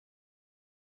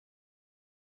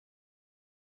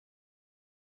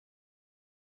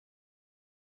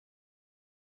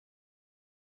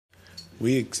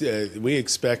We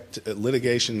expect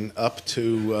litigation up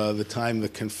to the time the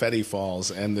confetti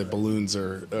falls and the balloons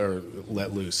are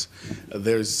let loose.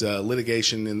 There's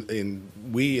litigation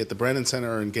we at the Brennan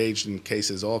Center are engaged in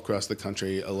cases all across the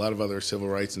country. A lot of other civil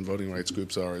rights and voting rights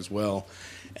groups are as well.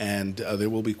 And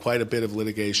there will be quite a bit of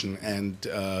litigation. And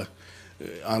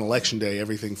on Election Day,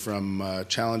 everything from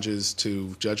challenges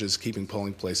to judges keeping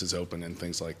polling places open and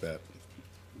things like that.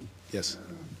 Yes?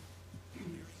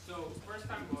 So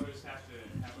first-time voters have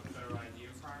to have a federal ID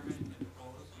requirement in the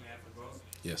polls when they have to vote.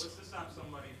 Yes. What's to stop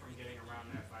somebody from getting around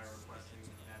that by requesting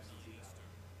an absentee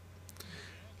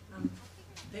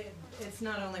ballot? It's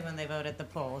not only when they vote at the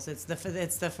polls. It's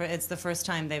the first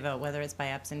time they vote, whether it's by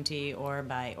absentee or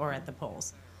at the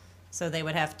polls. So they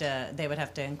would have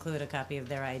to include a copy of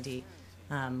their ID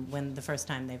when the first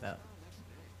time they vote.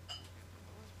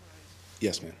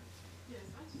 Yes, ma'am.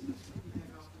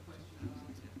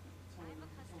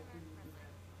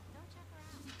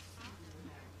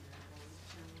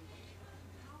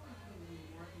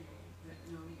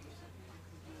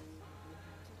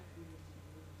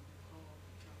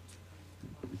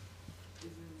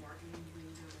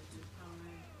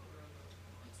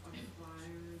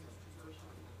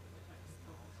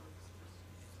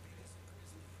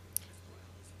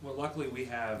 Well, luckily we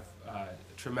have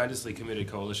tremendously committed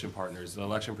coalition partners. The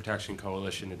Election Protection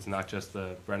Coalition, it's not just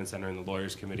the Brennan Center and the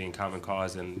Lawyers Committee and Common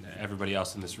Cause and everybody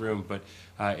else in this room, but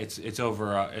it's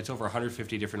over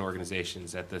 150 different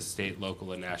organizations at the state,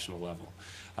 local, and national level.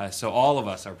 So all of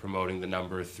us are promoting the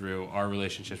number through our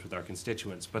relationships with our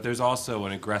constituents, but there's also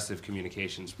an aggressive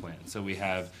communications plan. So we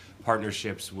have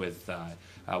partnerships with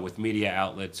media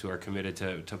outlets who are committed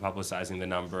to publicizing the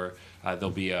number.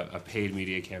 There'll be a paid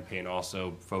media campaign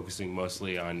also focusing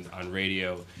mostly on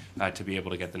radio to be able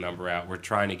to get the number out. We're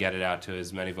trying to get it out to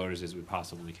as many voters as we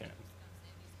possibly can.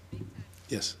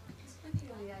 Yes. Speaking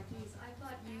of the IDs, I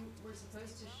thought you were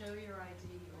supposed to show your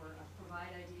ID or provide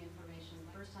ID information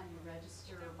the first time you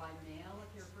register by mail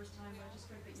if you're a first-time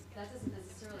registrant, but that doesn't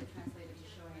necessarily translate into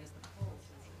showing it at the polls,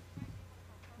 does it?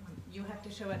 You have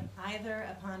to show it either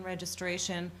upon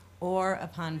registration or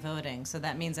upon voting. So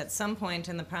that means at some point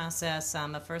in the process,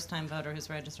 a first-time voter who's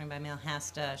registering by mail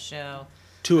has to show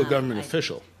To a government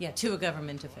official. Yeah, to a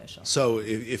government official. So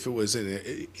if it was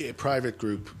a private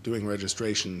group doing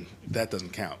registration, that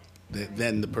doesn't count.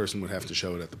 Then the person would have to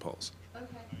show it at the polls. Okay.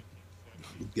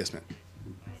 Yes, ma'am. I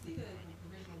see the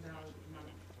provisional ballot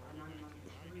number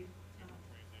 993.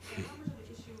 How much of an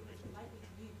issue is it likely to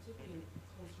be, particularly in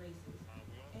close races?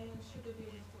 And should there be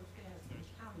any sort of status in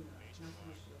counting not so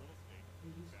much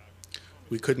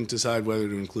We couldn't decide whether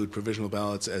to include provisional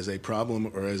ballots as a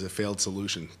problem or as a failed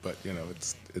solution. But you know,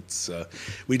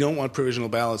 we don't want provisional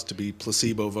ballots to be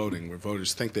placebo voting, where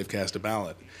voters think they've cast a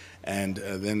ballot, and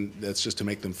then that's just to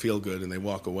make them feel good and they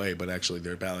walk away, but actually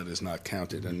their ballot is not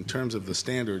counted. And in terms of the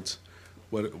standards,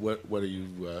 what are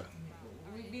you?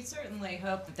 We certainly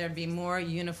hope that there'd be more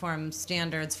uniform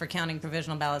standards for counting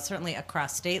provisional ballots, certainly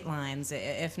across state lines,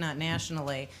 if not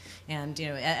nationally. And you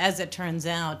know, as it turns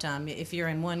out, if you're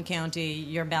in one county,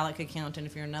 your ballot could count, and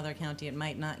if you're in another county, it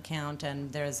might not count. And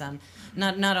there's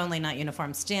not only not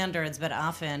uniform standards, but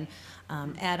often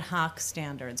ad hoc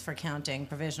standards for counting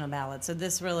provisional ballots. So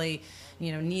this really,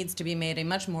 you know, needs to be made a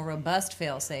much more robust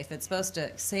fail-safe. It's supposed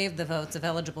to save the votes of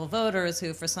eligible voters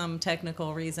who, for some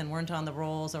technical reason, weren't on the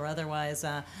rolls or otherwise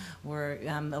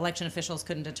election officials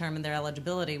couldn't determine their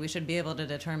eligibility. We should be able to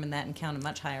determine that and count a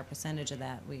much higher percentage of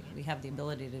that. We have the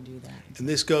ability to do that. And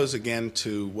this goes again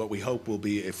to what we hope will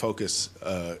be a focus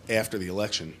after the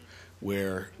election,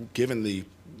 where given the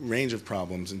range of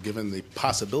problems and given the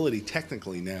possibility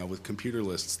technically now with computer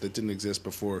lists that didn't exist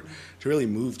before to really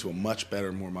move to a much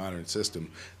better, more modern system,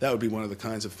 that would be one of the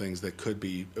kinds of things that could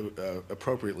be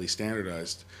appropriately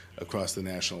standardized across the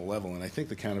national level. And I think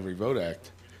the Count Every Vote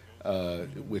Act,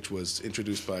 which was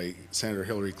introduced by Senator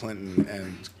Hillary Clinton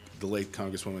and the late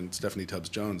Congresswoman Stephanie Tubbs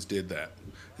Jones, did that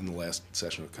in the last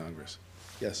session of Congress.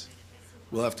 Yes,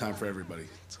 we'll have time for everybody.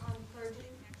 On purging,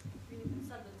 you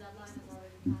said the deadline has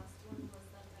already passed. When was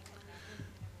that deadline?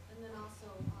 And then also,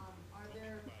 are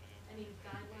there any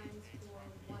guidelines for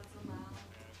what's allowed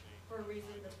for a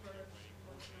reason to purge?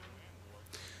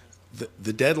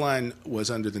 The deadline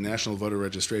was under the National Voter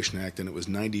Registration Act, and it was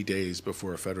 90 days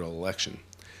before a federal election.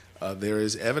 There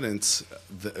is evidence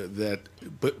that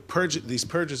these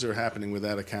purges are happening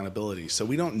without accountability. So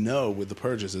we don't know with the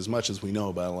purges as much as we know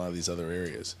about a lot of these other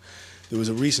areas. There was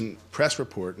a recent press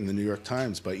report in the New York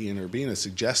Times by Ian Urbina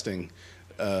suggesting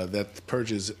that the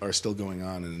purges are still going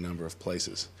on in a number of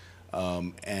places,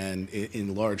 and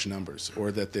in large numbers,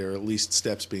 or that there are at least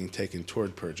steps being taken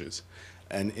toward purges.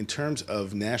 And in terms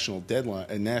of national deadline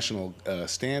and national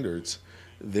standards,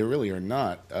 there really are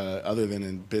not, other than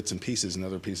in bits and pieces and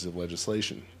other pieces of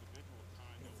legislation.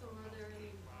 So are there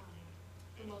any,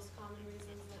 the most common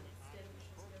reasons that state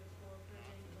officials give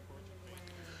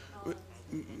for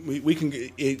purging, like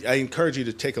moving away? I encourage you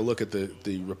to take a look at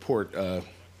the report,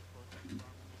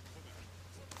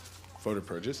 voter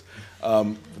purges,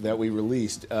 that we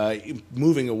released,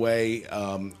 moving away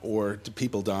or to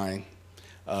people dying.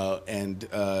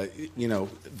 You know,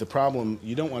 the problem,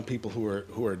 you don't want people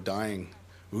who are dying.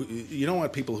 You don't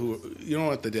want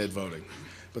the dead voting.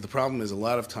 But the problem is a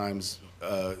lot of times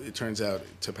it turns out,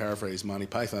 to paraphrase Monty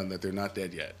Python, that they're not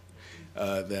dead yet.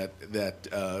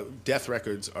 That death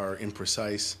records are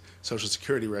imprecise, Social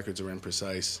Security records are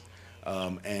imprecise,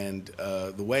 and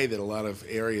the way that a lot of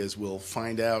areas will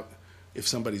find out if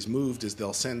somebody's moved is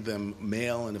they'll send them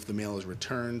mail, and if the mail is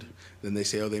returned, then they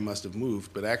say, oh, they must have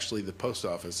moved. But actually, the post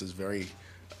office is very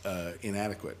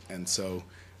inadequate, and so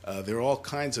there are all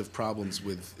kinds of problems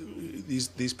with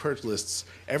these purge lists.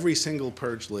 Every single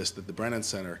purge list that the Brennan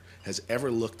Center has ever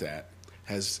looked at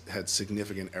has had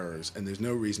significant errors, and there's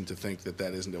no reason to think that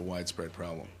that isn't a widespread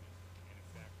problem.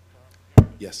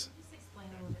 Yes? Can you just explain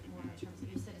a little bit more in terms of,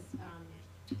 you said it's,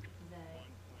 that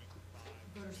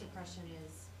voter suppression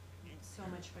is so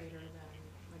much greater than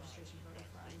registration voter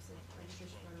fraud. You said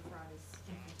registration voter fraud is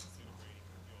infinitesimally.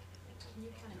 Can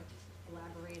you kind of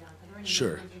elaborate on, are there any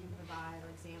Sure. numbers you can provide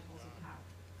or examples of how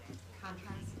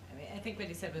contracts? I think what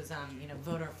he said was, you know,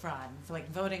 voter fraud, like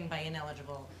voting by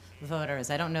ineligible voters.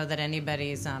 I don't know that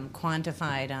anybody's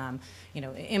quantified, you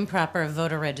know, improper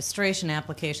voter registration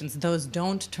applications. Those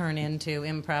don't turn into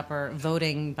improper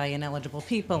voting by ineligible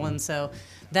people, and so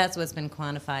that's what's been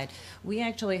quantified. We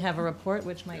actually have a report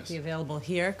which might be available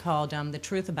here called The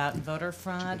Truth About Voter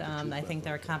Fraud. I think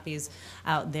there are copies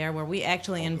out there where we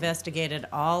actually investigated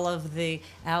all of the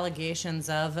allegations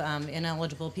of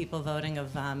ineligible people voting, of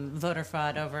voter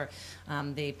fraud over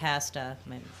the past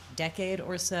decade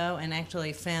or so, and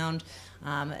actually found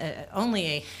only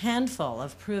a handful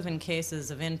of proven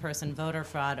cases of in-person voter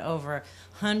fraud over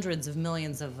hundreds of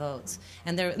millions of votes.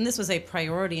 And this was a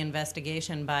priority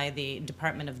investigation by the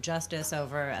Department of Justice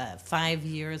over 5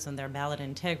 years on their ballot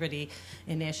integrity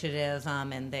initiative,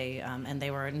 and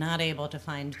they were not able to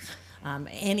find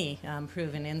any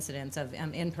proven incidents of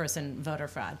in-person voter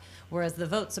fraud. Whereas the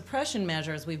vote suppression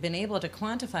measures, we've been able to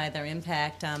quantify their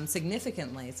impact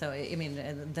significantly. So, I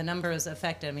mean, the numbers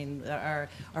affected, I mean, are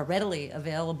readily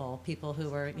available. People who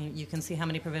were, you can see how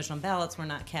many provisional ballots were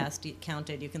not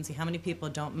counted. You can see how many people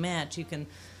don't match. You can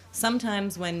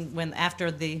sometimes, when after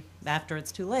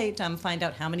it's too late, find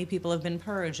out how many people have been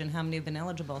purged and how many have been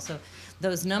eligible. So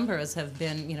those numbers have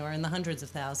been, you know, are in the hundreds of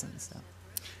thousands. So.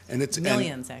 And it's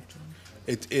millions, actually.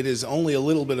 It is only a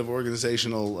little bit of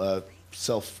organizational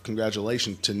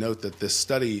self-congratulation to note that this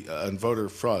study on voter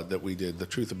fraud that we did, The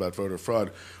Truth About Voter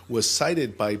Fraud, was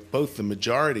cited by both the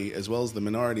majority as well as the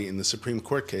minority in the Supreme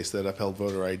Court case that upheld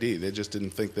voter ID. They just didn't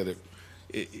think that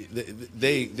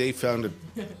they found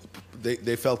it.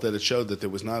 They felt that it showed that there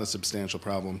was not a substantial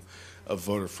problem of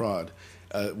voter fraud.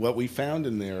 What we found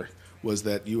in there was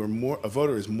that a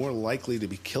voter is more likely to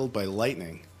be killed by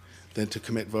lightning than to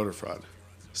commit voter fraud,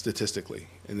 statistically.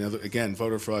 And again,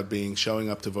 voter fraud being showing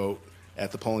up to vote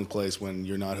at the polling place when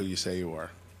you're not who you say you are.